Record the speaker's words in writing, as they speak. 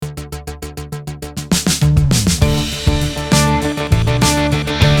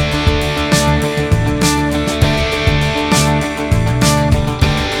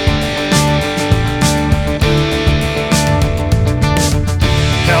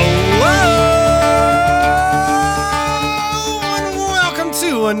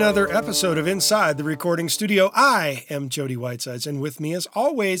another episode of Inside the Recording Studio. I am Jody Whitesides, and with me as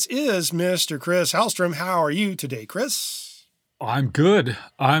always is Mr. Chris Hallstrom. How are you today, Chris? I'm good.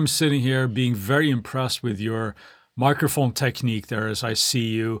 I'm sitting here being very impressed with your microphone technique there as I see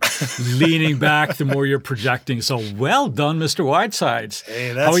you leaning back the more you're projecting. So well done, Mr. Whitesides.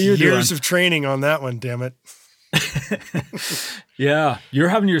 Hey, that's How are you years doing? of training on that one, damn it. Yeah, you're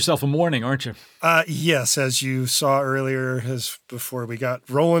having yourself a morning, aren't you? Yes, as you saw earlier, as before we got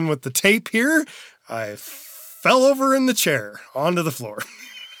rolling with the tape here, I fell over in the chair onto the floor.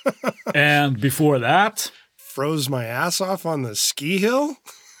 And before that, Froze my ass off on the ski hill.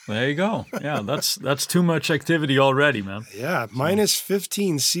 there you go. Yeah, that's too much activity already, man. Yeah, minus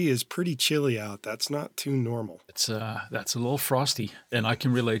 15°C is pretty chilly out. That's not too normal. It's that's a little frosty, and I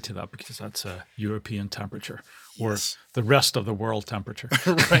can relate to that because that's a European temperature or Yes. the rest of the world temperature.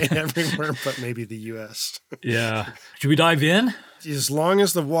 Right, everywhere but maybe the U.S. Yeah. Should we dive in? As long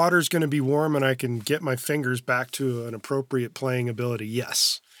as the water's going to be warm and I can get my fingers back to an appropriate playing ability,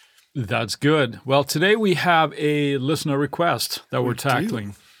 yes. That's good. Well, today we have a listener request that we're We do.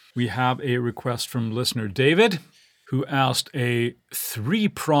 tackling. We have a request from listener David, who asked a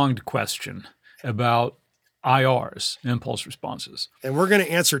three-pronged question about IRs, impulse responses. And we're going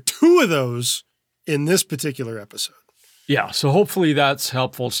to answer two of those in this particular episode. Yeah, so hopefully that's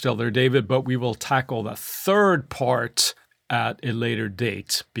helpful still there, David, but we will tackle the third part at a later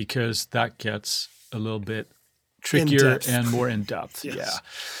date because that gets a little bit trickier In-depth. and more in-depth. Yes.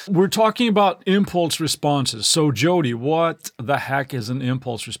 Yeah. We're talking about impulse responses. So, Jody, what the heck is an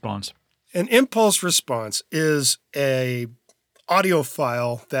impulse response? An impulse response is a audio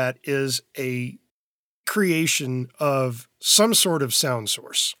file that is a creation of some sort of sound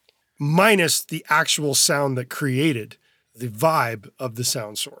source, minus the actual sound that created the vibe of the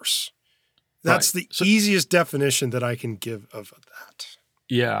sound source. That's Right. the easiest definition that I can give of that.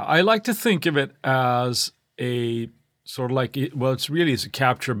 Yeah, I like to think of it as a sort of like, well, it's really a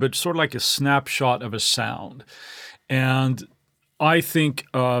capture, but sort of like a snapshot of a sound. And I think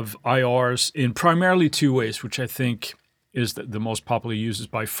of IRs in primarily two ways, which I think is the most popular uses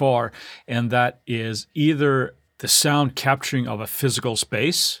by far. And that is either the sound capturing of a physical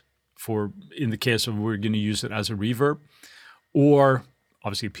space, for in the case of we're going to use it as a reverb, or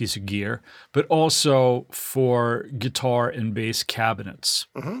obviously a piece of gear, but also for guitar and bass cabinets.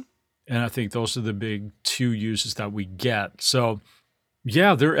 Mhm. And I think those are the big two uses that we get. So,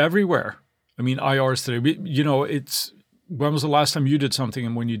 yeah, they're everywhere. I mean, IRs today, it's when was the last time you did something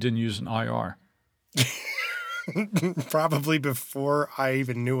and when you didn't use an IR? Probably before I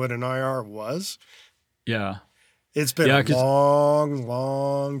even knew what an IR was. Yeah. It's been Yeah, a 'cause-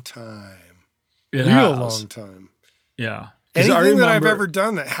 long time. It Real has. long time. Yeah. 'Cause I Anything that I've remember- ever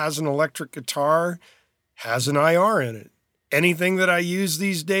done that has an electric guitar has an IR in it. Anything that I use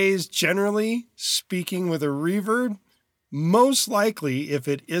these days, generally speaking with a reverb, most likely, if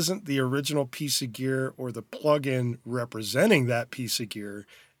it isn't the original piece of gear or the plugin representing that piece of gear,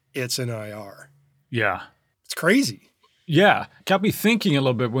 it's an IR. Yeah. It's crazy. Yeah. Kept me thinking a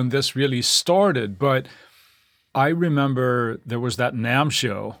little bit when this really started, but I remember there was that NAMM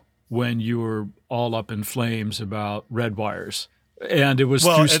show when you were all up in flames about red wires. And it was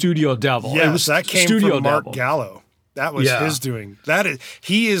through Studio Devil. It Yes, was that came Studio from Mark Devil. Gallo. That was Yeah. his doing.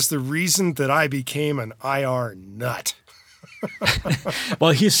 He is the reason that I became an IR nut.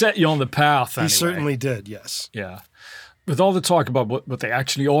 Well, he set you on the path anyway. He certainly did, yes. Yeah. With all the talk about what they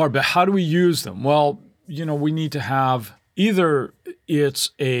actually are, but how do we use them? Well, we need to have either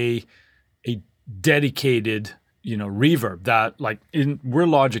it's a dedicated, reverb that we're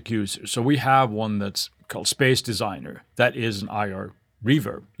Logic users. So we have one that's called Space Designer. That is an IR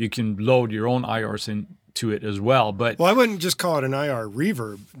reverb. You can load your own IRs into it as well. But Well, I wouldn't just call it an IR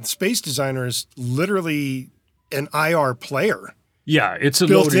reverb. Space Designer is literally an IR player. yeah, it's a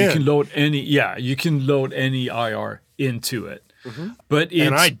Built loader. You in. can load any. Yeah, you can load any IR into it. But it's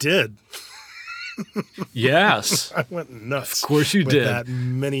And I did. yes, I went nuts. of course you with did. that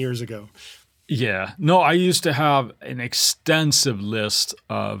many years ago. Yeah. No, I used to have an extensive list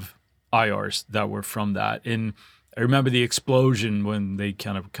of IRs that were from that. And I remember the explosion when they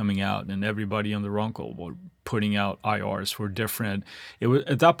kind of coming out and everybody on the Runkle were putting out IRs for different. It was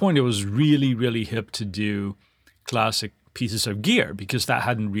at that point it was really, really hip to do classic pieces of gear because that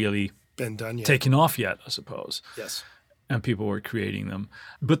hadn't really Been done yet. taken off yet, I suppose. Yes. And people were creating them.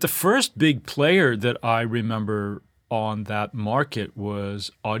 But the first big player that I remember on that market was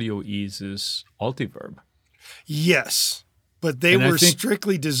Audio Ease's Altiverb. Yes. But they And I were think-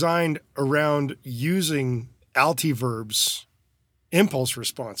 strictly designed around using Altiverb's impulse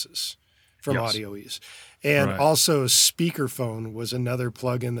responses. from Yes. AudioEase. And Right. also Speakerphone was another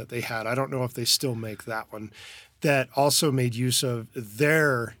plugin that they had. I don't know if they still make that one, that also made use of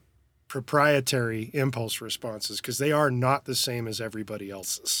their proprietary impulse responses, because they are not the same as everybody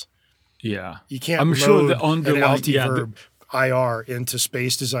else's. Yeah. You can't I'm load sure the an underlying Altiverb IR into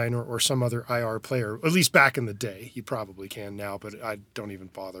Space Designer or some other IR player. At least back in the day. You probably can now, but I don't even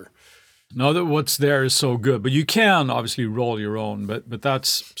bother. no, that what's there is so good, but you can obviously roll your own. But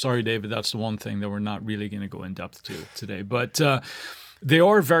that's sorry, David. That's the one thing that we're not really going to go in depth to today. But they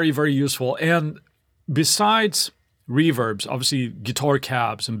are very, very useful. And besides reverbs, obviously guitar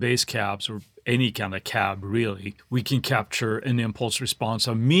cabs and bass cabs, or any kind of cab really, we can capture an impulse response,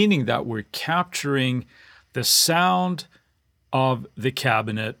 meaning that we're capturing the sound of the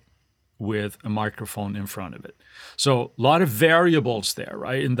cabinet with a microphone in front of it. So a lot of variables there,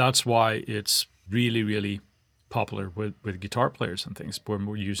 right? And that's why it's really, really popular with guitar players and things, where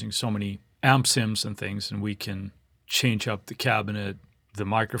we're using so many amp sims and things, and we can change up the cabinet, the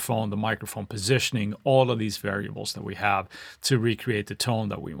microphone positioning, all of these variables that we have to recreate the tone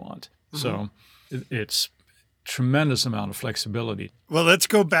that we want. So it's tremendous amount of flexibility. Well, let's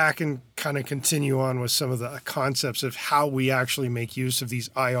go back and kind of continue on with some of the concepts of how we actually make use of these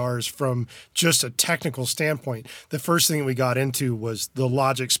IRs from just a technical standpoint. The first thing we got into was the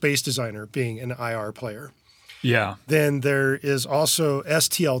Logic Space Designer being an IR player. Yeah. Then there is also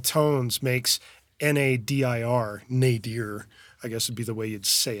STL Tones makes NADIR, nadir, I guess would be the way you'd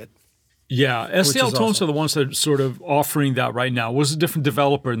say it. Yeah, STL is Tones awesome. are the ones that are sort of offering that right now. It was a different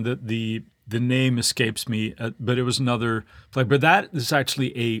developer, and the name escapes me, but it was another. But that is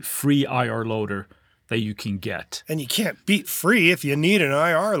actually a free IR loader that you can get. And you can't beat free if you need an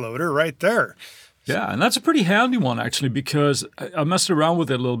IR loader right there. Yeah, and that's a pretty handy one actually, because I messed around with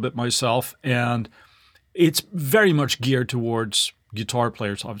it a little bit myself, and it's very much geared towards guitar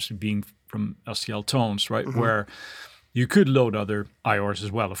players, obviously being from STL Tones, right? Where you could load other IRs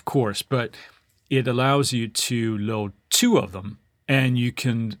as well, of course, but it allows you to load two of them, and you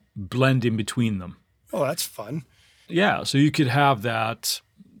can blend in between them. Oh, that's fun. Yeah, so you could have that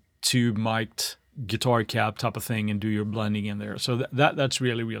two mic'd guitar cab type of thing and do your blending in there. So that's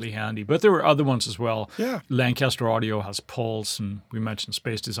really, really handy. But there were other ones as well. Yeah. Lancaster Audio has Pulse, and we mentioned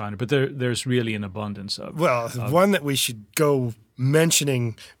Space Designer, but there's really an abundance of. Well, one that we should go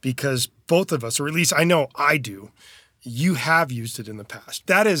mentioning, because both of us, or at least I know I do, you have used it in the past.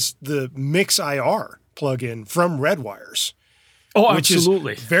 That is the Mix IR plugin from Redwires. Oh, which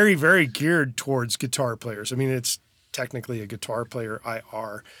absolutely. is very, very geared towards guitar players. I mean, it's technically a guitar player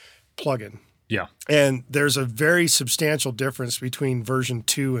IR plugin. Yeah. And there's a very substantial difference between version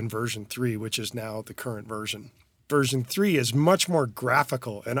 2 and version 3, which is now the current version. Version 3 is much more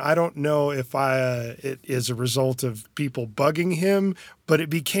graphical, and I don't know if it is a result of people bugging him, but it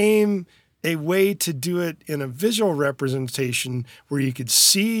became a way to do it in a visual representation where you could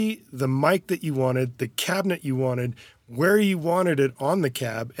see the mic that you wanted, the cabinet you wanted, where you wanted it on the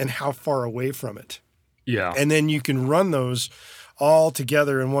cab, and how far away from it. Yeah. And then you can run those all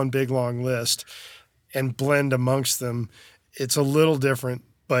together in one big long list and blend amongst them. It's a little different,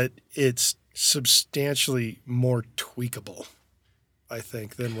 but it's substantially more tweakable, I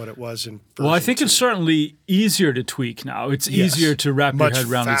think, than what it was in version Well, I think 2. it's certainly easier to tweak now. It's Yes. easier to wrap your Much head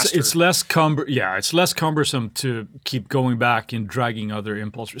around. faster. It's less it's less cumbersome to keep going back and dragging other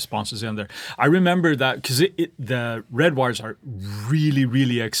impulse responses in there. I remember that because the Redwires are really,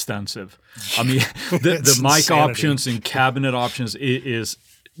 really extensive. I mean, the It's mic insanity. options and cabinet options is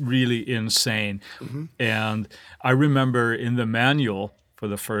really insane. And I remember in the manual for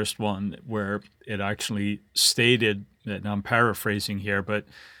the first one where it actually stated, and I'm paraphrasing here, but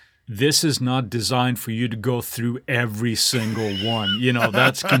this is not designed for you to go through every single one. You know,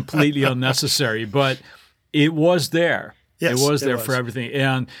 that's completely unnecessary, but it was there. Yes, it was it there was. for everything.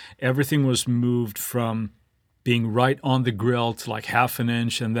 And everything was moved from being right on the grill to like half an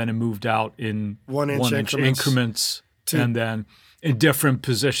inch, and then it moved out in 1 inch increments and then in different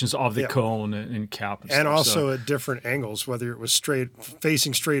positions of the Yeah. cone and cap. And stuff. also So, at different angles, whether it was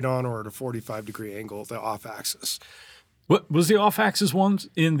facing straight on or at a 45-degree angle, the off axis. what was the off-axis ones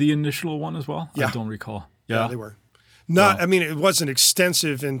in the initial one as well? Yeah. I don't recall. Yeah, they were. I mean, it wasn't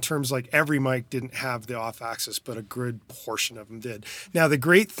extensive in terms like every mic didn't have the off axis, but a good portion of them did. Now, the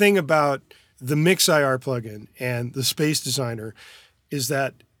great thing about the Mix IR plugin and the Space Designer is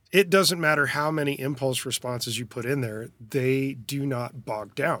that it doesn't matter how many impulse responses you put in there, they do not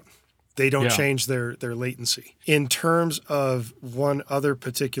bog down. They don't Yeah. change their latency. In terms of one other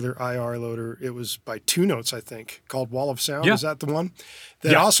particular IR loader, it was by Two Notes, I think, called Wall of Sound. Yeah. Is that the one?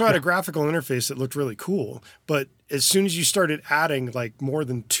 That Yeah. also had a graphical interface that looked really cool. But as soon as you started adding like more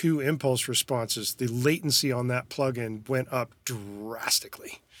than 2 impulse responses, the latency on that plugin went up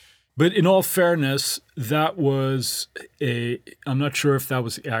drastically. But in all fairness, that was I'm not sure if that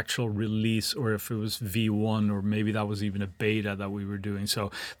was the actual release or if it was V1 or maybe that was even a beta that we were doing.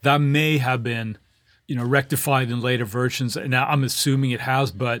 So that may have been, rectified in later versions. And now I'm assuming it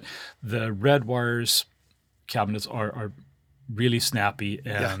has, but the Redwire's cabinets are really snappy.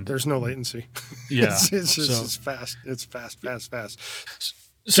 And There's no latency. yeah, it's fast. It's fast.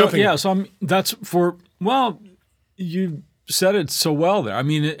 So that's you said it so well there. I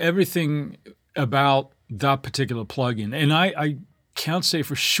mean, everything about that particular plugin, and I can't say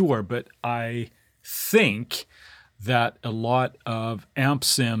for sure, but I think that a lot of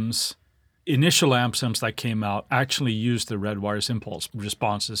initial amp sims that came out actually used the Redwire's impulse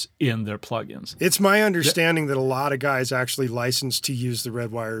responses in their plugins. It's my understanding that a lot of guys actually licensed to use the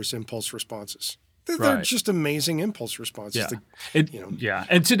Redwire's impulse responses. They're just amazing impulse responses. Yeah.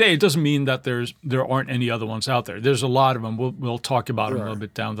 And today it doesn't mean that there aren't any other ones out there. There's a lot of them. We'll talk about them a little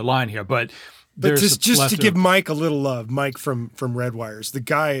bit down the line here. But just to give Mike a little love, Mike from Redwires, the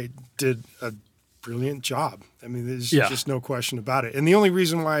guy did a brilliant job. I mean, there's just no question about it. And the only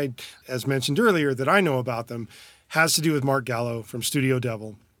reason why, as mentioned earlier, that I know about them has to do with Mark Gallo from Studio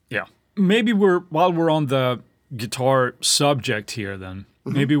Devil. Yeah. Maybe while we're on the guitar subject here then,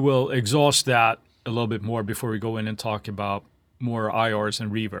 maybe we'll exhaust that a little bit more before we go in and talk about more IRs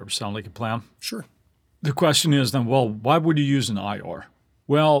and reverbs. Sound like a plan? Sure. The question is then, well, why would you use an IR?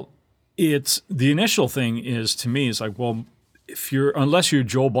 Well, the initial thing is, to me, is like, well, unless you're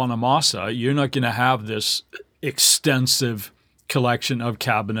Joe Bonamassa, you're not going to have this extensive collection of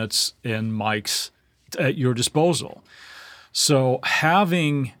cabinets and mics at your disposal. So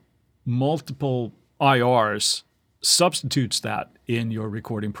having multiple IRs substitutes that in your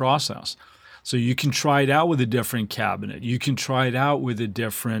recording process. So you can try it out with a different cabinet. You can try it out with a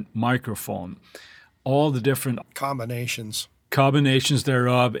different microphone. All the different combinations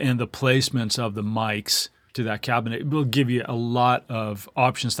thereof and the placements of the mics to that cabinet will give you a lot of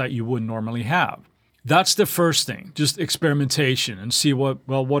options that you wouldn't normally have. That's the first thing, just experimentation and see what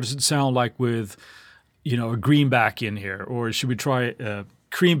does it sound like with, a greenback in here? Or should we try a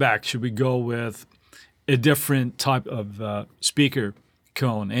creamback? Should we go with a different type of speaker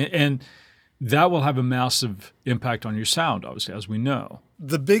cone? And that will have a massive impact on your sound, obviously, as we know.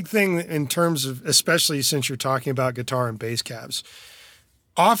 The big thing in terms of, especially since you're talking about guitar and bass cabs,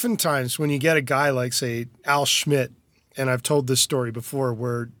 oftentimes when you get a guy like, say, Al Schmidt, and I've told this story before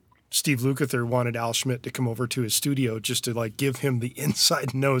where Steve Lukather wanted Al Schmidt to come over to his studio just to like give him the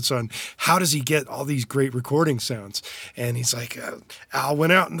inside notes on how does he get all these great recording sounds. And he's like, Al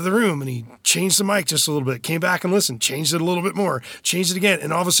went out into the room and he changed the mic just a little bit, came back and listened, changed it a little bit more, changed it again.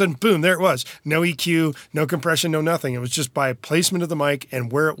 And all of a sudden, boom, there it was. No EQ, no compression, no nothing. It was just by placement of the mic and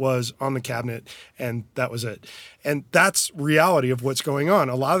where it was on the cabinet. And that was it. And that's reality of what's going on.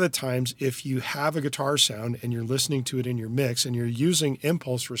 A lot of the times, if you have a guitar sound and you're listening to it in your mix and you're using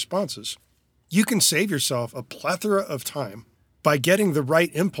impulse responses, you can save yourself a plethora of time by getting the right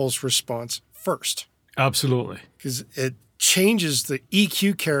impulse response first. Absolutely. Because it changes the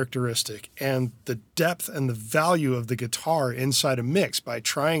EQ characteristic and the depth and the value of the guitar inside a mix by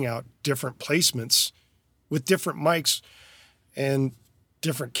trying out different placements with different mics and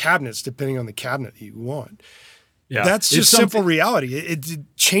different cabinets, depending on the cabinet that you want. Yeah. That's just simple reality.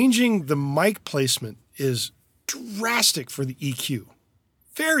 Changing the mic placement is drastic for the EQ.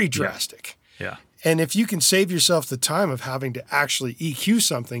 Very drastic. Yeah. And if you can save yourself the time of having to actually EQ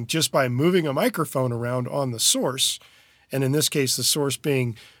something just by moving a microphone around on the source, and in this case, the source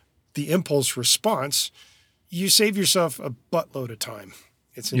being the impulse response, you save yourself a buttload of time.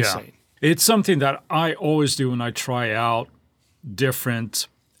 It's insane. Yeah. It's something that I always do when I try out different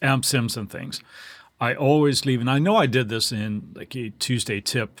amp sims and things. I always leave, and I know I did this in like a Tuesday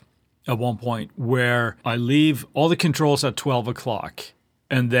tip at one point, where I leave all the controls at 12 o'clock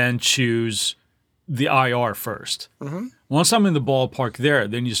and then choose the IR first. Mm-hmm. Once I'm in the ballpark there,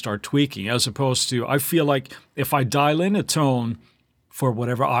 then you start tweaking, as opposed to, I feel like if I dial in a tone for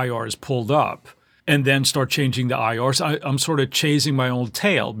whatever IR is pulled up and then start changing the IRs, I'm sort of chasing my own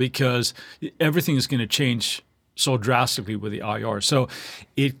tail because everything is going to change so drastically with the IR. So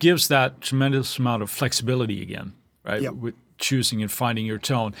it gives that tremendous amount of flexibility again, right? Yep. With choosing and finding your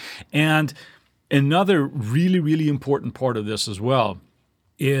tone. And another really, really important part of this as well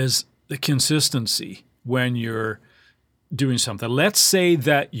is the consistency when you're doing something. Let's say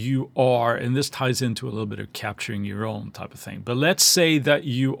that you are, and this ties into a little bit of capturing your own type of thing, but let's say that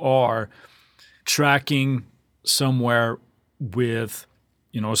you are tracking somewhere with,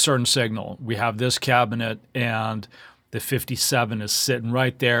 a certain signal. We have this cabinet and the 57 is sitting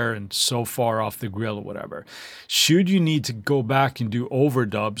right there and so far off the grill or whatever. Should you need to go back and do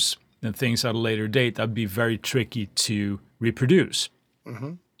overdubs and things at a later date, that'd be very tricky to reproduce.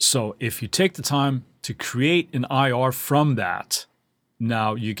 Mm-hmm. So if you take the time to create an IR from that,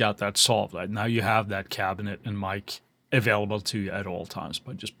 now you got that solved. Right? Now you have that cabinet and mic available to you at all times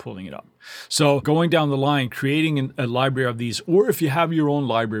by just pulling it up. So going down the line, creating a library of these, or if you have your own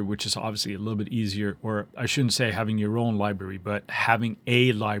library, which is obviously a little bit easier, or I shouldn't say having your own library, but having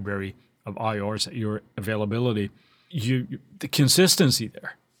a library of IRs at your availability, the consistency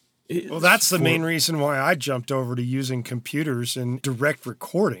there. Well, that's the main reason why I jumped over to using computers and direct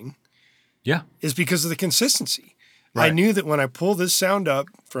recording. Yeah. Is because of the consistency. Right. I knew that when I pull this sound up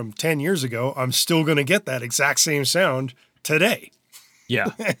from 10 years ago, I'm still going to get that exact same sound today. Yeah.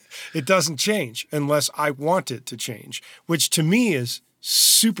 It doesn't change unless I want it to change, which to me is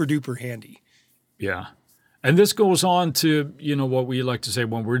super duper handy. Yeah. And this goes on to, what we like to say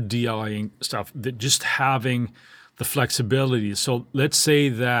when we're DIing stuff, that just having the flexibility. So let's say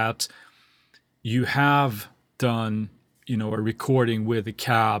that you have done, a recording with a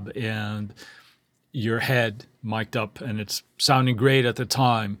cab and your head mic'd up and it's sounding great at the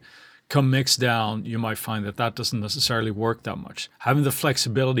time. Come mix down, you might find that doesn't necessarily work that much. Having the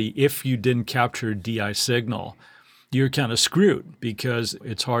flexibility, if you didn't capture a DI signal, you're kind of screwed because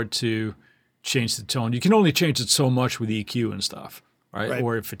it's hard to change the tone. You can only change it so much with EQ and stuff, right?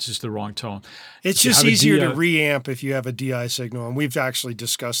 Or if it's just the wrong tone. It's just easier to reamp if you have a DI signal, and we've actually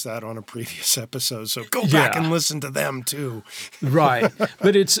discussed that on a previous episode, so go back and listen to them too. Right.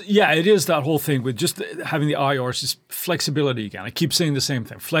 But it is that whole thing with just having the IRs, just flexibility again. I keep saying the same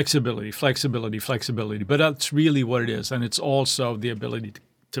thing, flexibility, but that's really what it is. And it's also the ability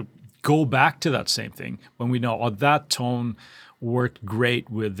to go back to that same thing when we know, that tone worked great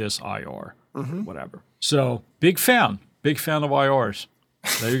with this IR, whatever. So big fan of IRs.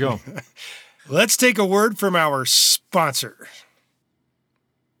 There you go. Let's take a word from our sponsor.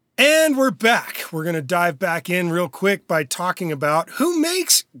 And we're back. We're going to dive back in real quick by talking about who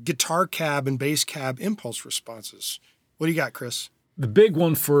makes guitar cab and bass cab impulse responses. What do you got, Chris? The big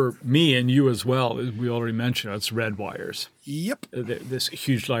one for me and you as well, as we already mentioned, it's Redwires. Yep. This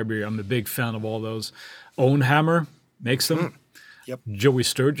huge library. I'm a big fan of all those. Ownhammer makes them. Yep. Joey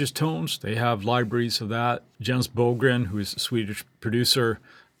Sturgis Tones, they have libraries of that. Jens Bogren, who is a Swedish producer,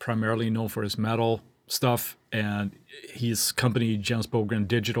 primarily known for his metal stuff, and his company, Jens Bogren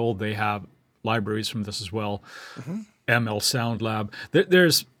Digital, they have libraries from this as well. ML Sound Lab.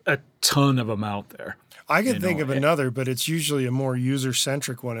 There's a ton of them out there. I can think of another, but it's usually a more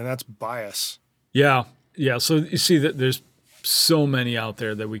user-centric one, and that's Bias. Yeah. So you see that there's so many out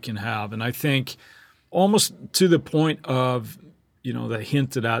there that we can have, and I think almost to the point of, that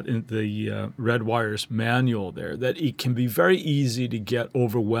hinted at in the Redwires manual there, that it can be very easy to get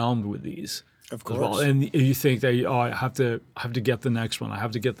overwhelmed with these. Of course. Well. And you think that, I have to get the next one. I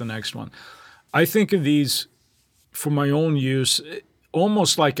have to get the next one. I think of these for my own use,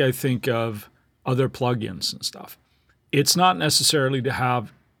 almost like I think of other plugins and stuff. It's not necessarily to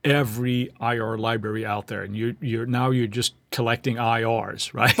have every IR library out there, and you're just collecting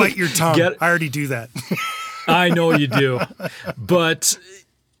IRs, right? Bite your tongue. I already do that. I know you do. But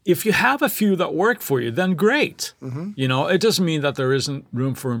if you have a few that work for you, then great. It doesn't mean that there isn't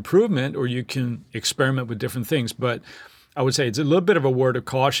room for improvement or you can experiment with different things. But I would say it's a little bit of a word of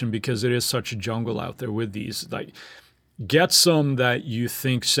caution because it is such a jungle out there with these. Like, get some that you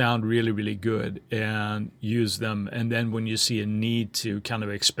think sound really, really good and use them. And then when you see a need to kind of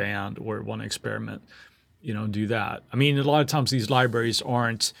expand or want to experiment, do that. I mean, a lot of times these libraries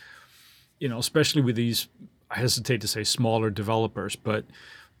aren't, especially with these, I hesitate to say smaller developers, but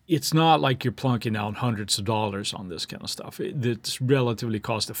it's not like you're plunking out hundreds of dollars on this kind of stuff. It's relatively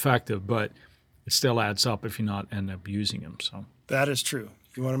cost effective, but it still adds up if you not end up using them. So that is true.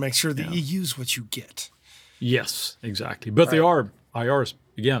 You want to make sure that you use what you get. Yes, exactly. But they are IRs.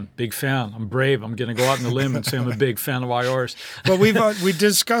 Again, big fan. I'm brave. I'm going to go out on a limb and say I'm a big fan of IRs. But we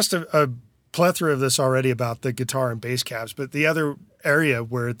discussed a plethora of this already about the guitar and bass cabs, but the other area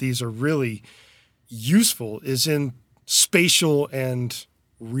where these are really useful is in spatial and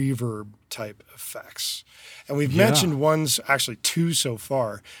reverb type effects. And we've mentioned actually two so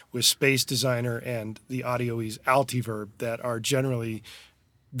far, with Space Designer and the AudioEase Altiverb, that are generally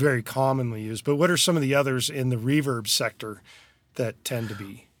very commonly used. But what are some of the others in the reverb sector that tend to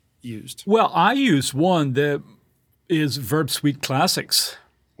be used? Well, I use one that is Verb Suite Classics.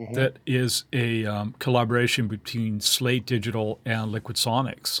 That is a collaboration between Slate Digital and Liquid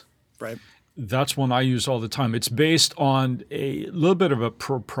Sonics. Right. That's one I use all the time. It's based on a little bit of a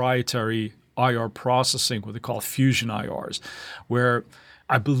proprietary IR processing, what they call fusion IRs, where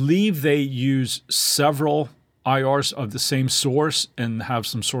I believe they use several IRs of the same source and have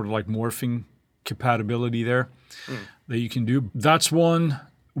some sort of like morphing compatibility there that you can do. That's one.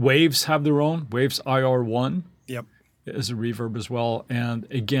 Waves have their own. Waves IR1 Yep. is a reverb as well. And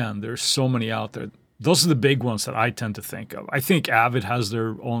again, there's so many out there. Those are the big ones that I tend to think of. I think Avid has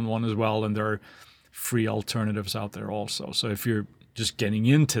their own one as well, and there are free alternatives out there also. So if you're just getting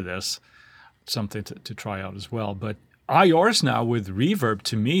into this, it's something to try out as well. But IRs now with reverb,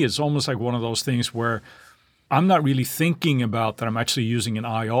 to me, is almost like one of those things where I'm not really thinking about that I'm actually using an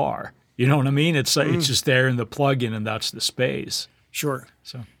IR. You know what I mean? It's it's just there in the plugin, and that's the space. Sure.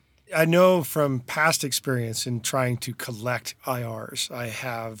 So I know from past experience in trying to collect IRs, I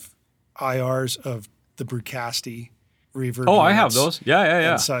have IRs of the Bricasti reverb. Oh, I have units those.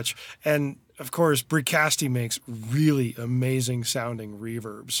 Yeah. and such. And of course, Bricasti makes really amazing sounding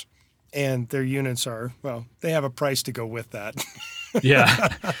reverbs. And their units are, well, they have a price to go with that. Yeah.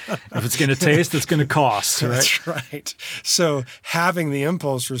 If it's going to taste, it's going to cost, right? That's right. So having the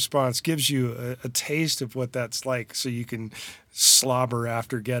impulse response gives you a taste of what that's like, so you can slobber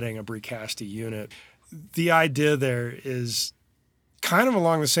after getting a Bricasti unit. The idea there is kind of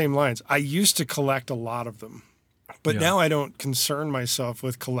along the same lines. I used to collect a lot of them, but now I don't concern myself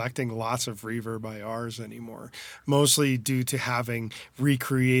with collecting lots of reverb IRs anymore, mostly due to having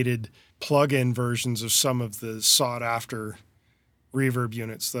recreated plug-in versions of some of the sought-after reverb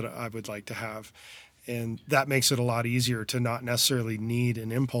units that I would like to have. And that makes it a lot easier to not necessarily need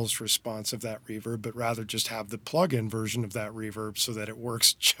an impulse response of that reverb, but rather just have the plug-in version of that reverb so that it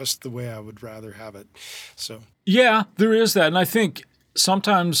works just the way I would rather have it. So Yeah, there is that. And I think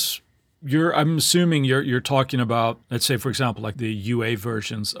sometimes I'm assuming you're talking about, let's say, for example, like the UA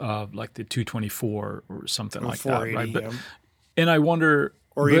versions of like the 224 or something like that, right? But, and I wonder,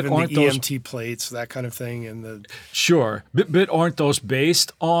 or even the EMT plates, that kind of thing. And sure, but aren't those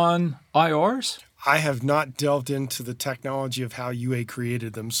based on IRs? I have not delved into the technology of how UA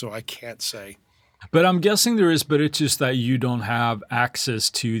created them, so I can't say. But I'm guessing there is, but it's just that you don't have access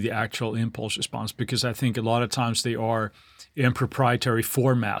to the actual impulse response, because I think a lot of times they are in proprietary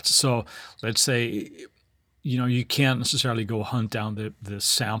formats. So let's say, you can't necessarily go hunt down the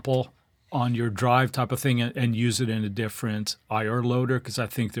sample on your drive type of thing and use it in a different IR loader, because I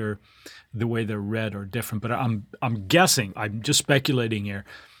think the way they're read are different. But I'm guessing, I'm just speculating here,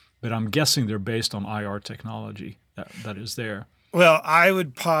 but I'm guessing they're based on IR technology that is there. Well, I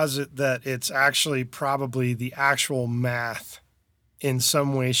would posit that it's actually probably the actual math in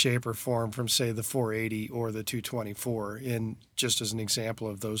some way, shape, or form from, say, the 480 or the 224, in just as an example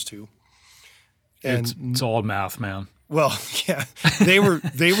of those two. And it's all math, man. Well, yeah, they were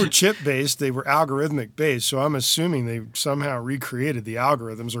chip based, they were algorithmic based. So I'm assuming they somehow recreated the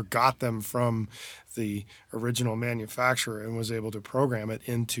algorithms or got them from the original manufacturer and was able to program it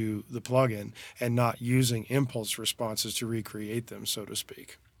into the plugin and not using impulse responses to recreate them, so to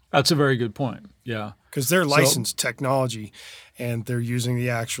speak. That's a very good point. Yeah. Because they're licensed technology and they're using the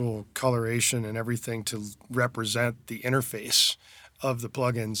actual coloration and everything to represent the interface of the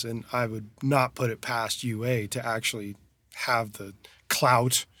plugins. And I would not put it past UA to actually have the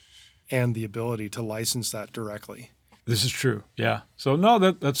clout and the ability to license that directly. This is true. Yeah. So no,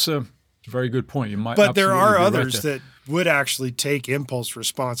 that's a very good point. You might, but there are others that would actually take impulse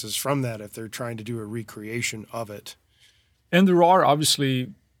responses from that if they're trying to do a recreation of it. And there are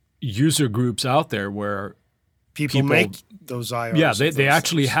obviously user groups out there where people make those IRs. Yeah, they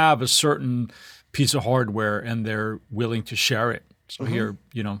actually have a certain piece of hardware and they're willing to share it. So here,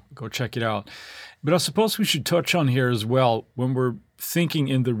 go check it out. But I suppose we should touch on here as well, when we're thinking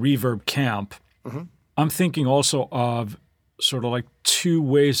in the reverb camp, I'm thinking also of sort of like two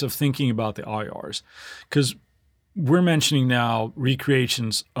ways of thinking about the IRs. Because we're mentioning now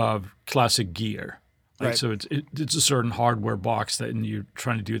recreations of classic gear. Right. So it's a certain hardware box that you're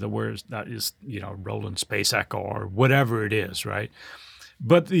trying to do that is, Roland Space Echo or whatever it is, right?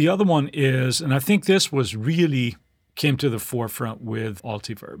 But the other one is, and I think this came to the forefront with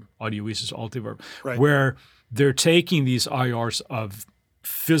Altiverb, Audioesis Altiverb, right, where they're taking these IRs of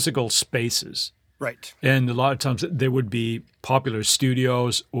physical spaces. Right. And a lot of times there would be popular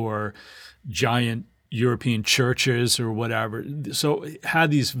studios or giant European churches or whatever. So it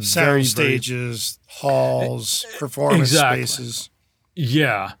had these sound stages, halls, performance spaces.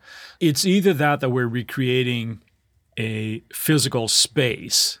 Yeah. It's either that we're recreating a physical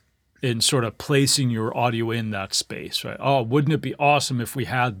space in sort of placing your audio in that space, right? Oh, wouldn't it be awesome if we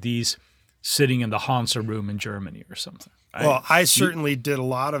had these sitting in the Hansa room in Germany or something? Right? Well, I certainly did a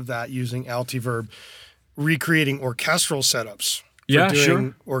lot of that using Altiverb, recreating orchestral setups for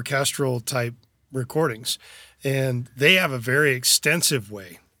doing orchestral type recordings. And they have a very extensive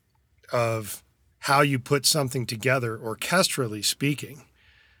way of how you put something together, orchestrally speaking,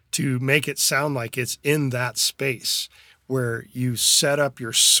 to make it sound like it's in that space, where you set up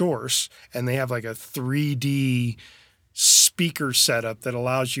your source and they have like a 3D speaker setup that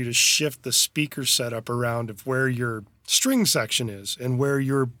allows you to shift the speaker setup around of where your string section is and where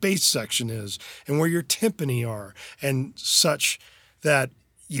your bass section is and where your timpani are, and such that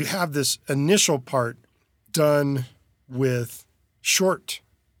you have this initial part done with short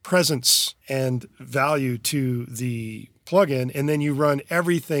presence and value to the plugin, and then you run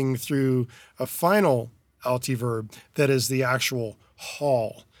everything through a final Altiverb that is the actual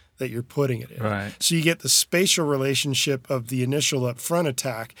hall that you're putting it in. Right. So you get the spatial relationship of the initial upfront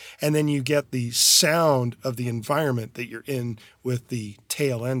attack, and then you get the sound of the environment that you're in with the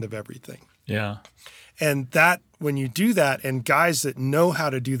tail end of everything. Yeah. And that, when you do that, and guys that know how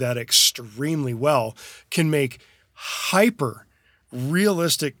to do that extremely well can make hyper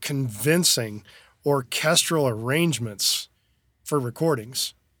realistic, convincing orchestral arrangements for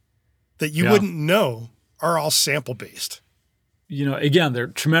recordings that you wouldn't know are all sample based. You know, again,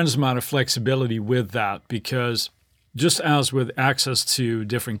 there's a tremendous amount of flexibility with that, because just as with access to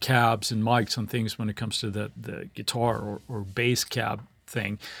different cabs and mics and things when it comes to the guitar or bass cab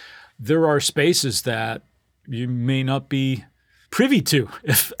thing, there are spaces that you may not be privy to,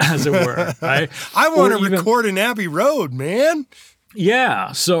 if, as it were. Right? I want to record in Abbey Road, man.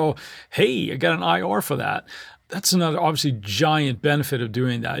 Yeah. So, hey, I got an IR for that. That's another obviously giant benefit of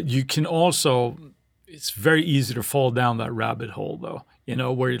doing that. You can also, it's very easy to fall down that rabbit hole, though, you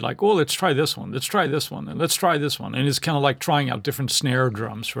know, where you're like, oh, let's try this one, let's try this one, and let's try this one. And it's kind of like trying out different snare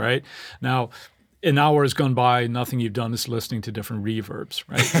drums, right? Now, an hour has gone by, nothing you've done is listening to different reverbs,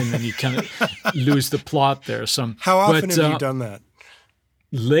 right? And then you kind of lose the plot there. How often have you done that?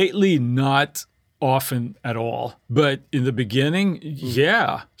 Lately, not often at all. But in the beginning,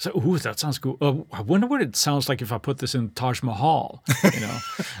 yeah. So, ooh, that sounds cool. I wonder what it sounds like if I put this in Taj Mahal, you know?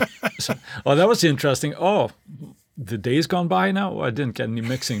 So, oh, that was interesting. Oh, the day's gone by now? I didn't get any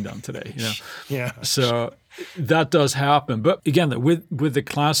mixing done today, you know? Yeah. So that does happen. But again, with the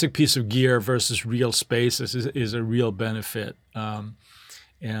classic piece of gear versus real space is a real benefit.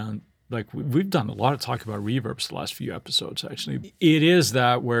 And like we've done a lot of talk about reverbs the last few episodes, actually. It is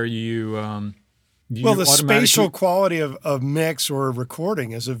that where you the spatial quality of mix or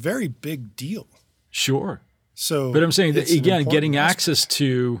recording is a very big deal. Sure. So, but I'm saying that, again, getting access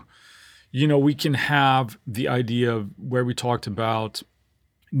to, you know, we can have the idea of where we talked about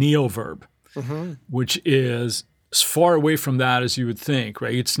Neoverb, which is as far away from that as you would think,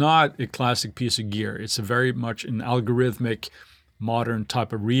 right? It's not a classic piece of gear. It's a very much an algorithmic, modern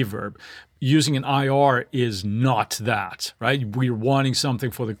type of reverb. Using an IR is not that, right? We're wanting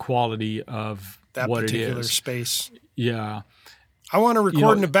something for the quality of that what particular it is. Space. Yeah. I want to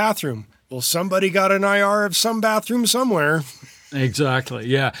record in a bathroom. Well, somebody got an IR of some bathroom somewhere. Exactly.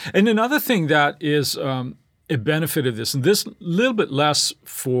 Yeah. And another thing that is a benefit of this, and this a little bit less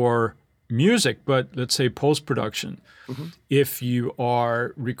for music, but let's say post-production, if you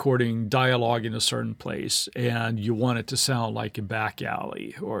are recording dialogue in a certain place and you want it to sound like a back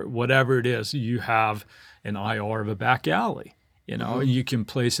alley or whatever it is, you have an IR of a back alley. You know, you can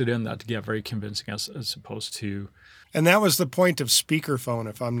place it in that to get very convincing as opposed to. And that was the point of speakerphone,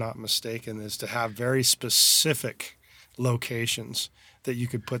 if I'm not mistaken, is to have very specific locations that you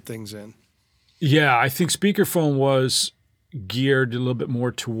could put things in. Yeah, I think speakerphone was geared a little bit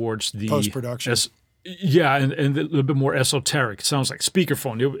more towards the post-production. And a little bit more esoteric. It sounds like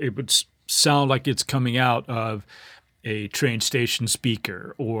speakerphone. It would sound like it's coming out of a train station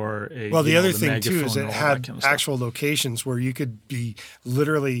speaker or a. Well, the other thing too is it had actual locations where you could be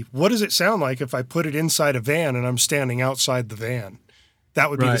literally, what does it sound like if I put it inside a van and I'm standing outside the van? That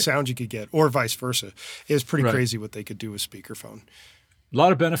would be the sound you could get, or vice versa. It was pretty crazy what they could do with speakerphone. A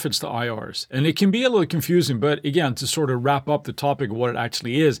lot of benefits to IRs, and it can be a little confusing, but again, to sort of wrap up the topic of what it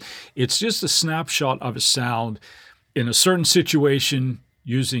actually is, it's just a snapshot of a sound in a certain situation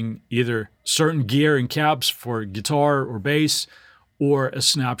using either certain gear and cabs for guitar or bass, or a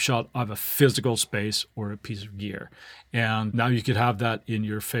snapshot of a physical space or a piece of gear. And now you could have that in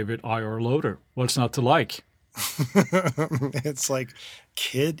your favorite IR loader. What's not to like? It's like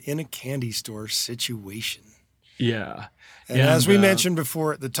kid in a candy store situation. Yeah. And as we mentioned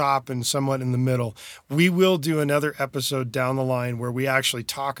before at the top and somewhat in the middle, we will do another episode down the line where we actually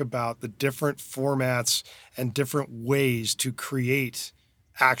talk about the different formats and different ways to create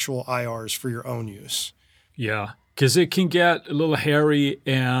actual IRs for your own use. Yeah, because it can get a little hairy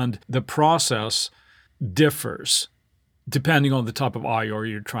and the process differs depending on the type of IR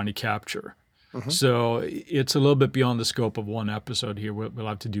you're trying to capture. So it's a little bit beyond the scope of one episode here. We'll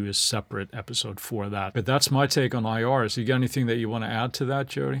have to do a separate episode for that. But that's my take on IRs. You got anything that you want to add to that,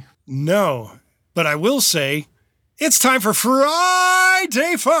 Jody? No, but I will say it's time for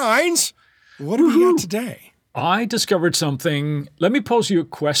Friday Finds. What do we got today? I discovered something. Let me pose you a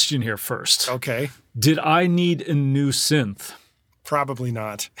question here first. Okay. Did I need a new synth? Probably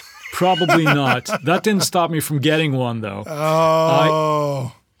not. Probably not. That didn't stop me from getting one, though.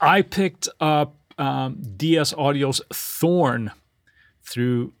 Oh. I picked up DS Audio's Thorn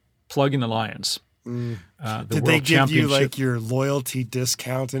through Plug-in Alliance. Did they give you like your loyalty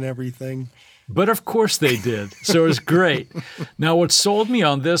discount and everything? But of course they did. So it was great. Now, what sold me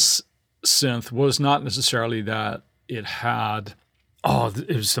on this synth was not necessarily that it had,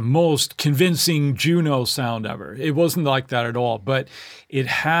 it was the most convincing Juno sound ever. It wasn't like that at all. But it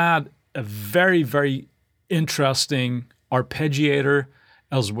had a very, very interesting arpeggiator,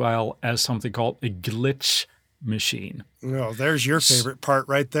 as well as something called a glitch machine. Oh, there's your favorite part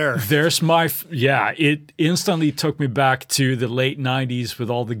right there. There's it instantly took me back to the late 90s with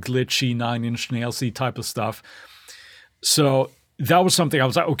all the glitchy 9-inch nailsy type of stuff. So that was something I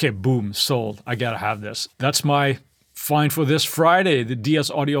was like, okay, boom, sold. I got to have this. That's my find for this Friday, the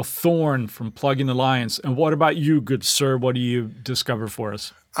DS Audio Thorn from Plug-in Alliance. And what about you, good sir? What do you discover for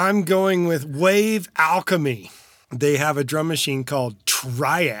us? I'm going with Wave Alchemy. They have a drum machine called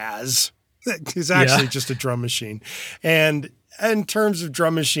Triaz. It's actually just a drum machine. And in terms of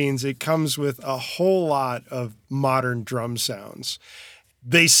drum machines, it comes with a whole lot of modern drum sounds.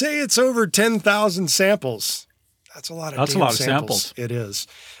 They say it's over 10,000 samples. That's a lot of samples. It is.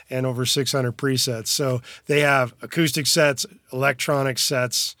 And over 600 presets. So they have acoustic sets, electronic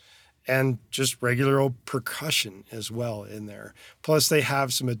sets, and just regular old percussion as well in there. Plus they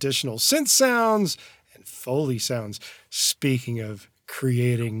have some additional synth sounds and Foley sounds. Speaking of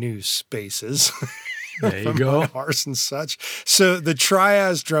creating new spaces. There you go. Ars and such. So the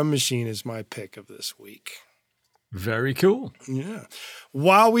Triaz drum machine is my pick of this week. Very cool. Yeah.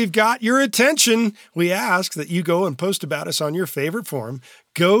 While we've got your attention, we ask that you go and post about us on your favorite forum.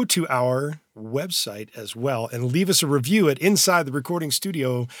 Go to our website as well and leave us a review at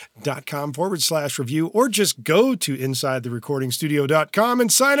insidetherecordingstudio.com/review, or just go to insidetherecordingstudio.com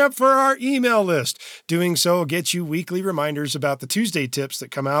and sign up for our email list. Doing so will get you weekly reminders about the Tuesday tips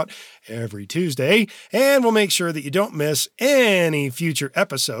that come out every Tuesday, and we'll make sure that you don't miss any future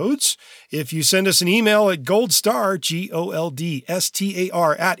episodes. If you send us an email at goldstar, GOLDSTAR,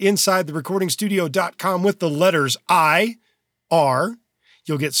 at insidetherecordingstudio.com with the letters IR,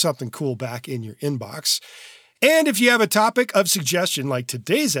 you'll get something cool back in your inbox. And if you have a topic of suggestion like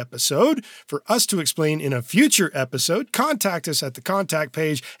today's episode for us to explain in a future episode, contact us at the contact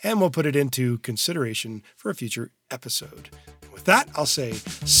page and we'll put it into consideration for a future episode. With that, I'll say,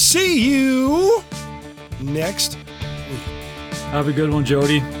 see you next week. Have a good one,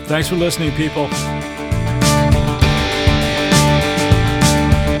 Jody. Thanks for listening, people.